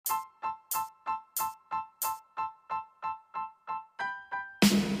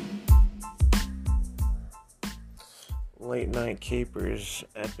Late Night Capers,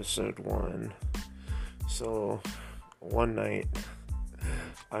 episode 1. So, one night,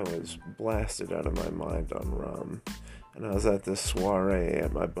 I was blasted out of my mind on rum, and I was at this soiree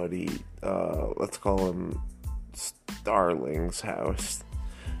at my buddy, let's call him Starling's house,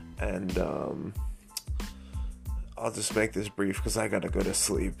 and, I'll just make this brief because I gotta go to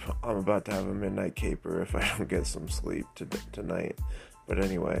sleep. I'm about to have a midnight caper if I don't get some sleep tonight, but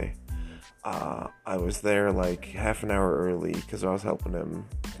anyway. I was there like half an hour early because I was helping him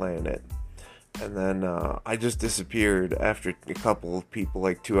plan it. And then I just disappeared after a couple of people,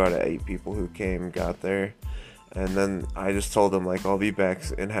 like 2 out of 8 people who came got there. And then I just told them, like, I'll be back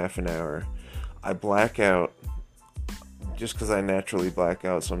in half an hour. I black out just because I naturally black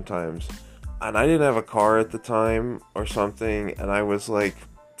out sometimes. And I didn't have a car at the time or something. And I was like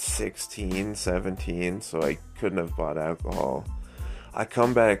 16, 17, so I couldn't have bought alcohol. I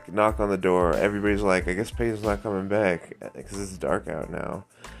come back, knock on the door, everybody's like, I guess Peyton's not coming back, because it's dark out now.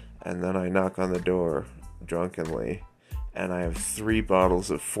 And then I knock on the door, drunkenly, and I have 3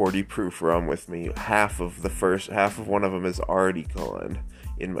 bottles of 40 proof rum with me. Half of one of them is already gone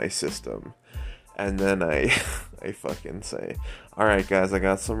in my system. And then I fucking say, alright guys, I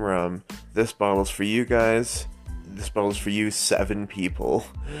got some rum. This bottle's for you guys. This bottle's for you 7 people.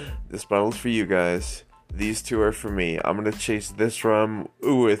 This bottle's for you guys. These 2 are for me. I'm gonna chase this rum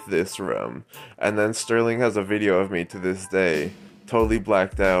with this rum. And then Sterling has a video of me to this day, totally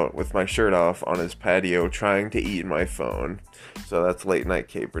blacked out with my shirt off on his patio trying to eat my phone. So that's Late Night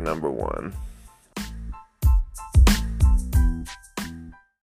Caper number 1.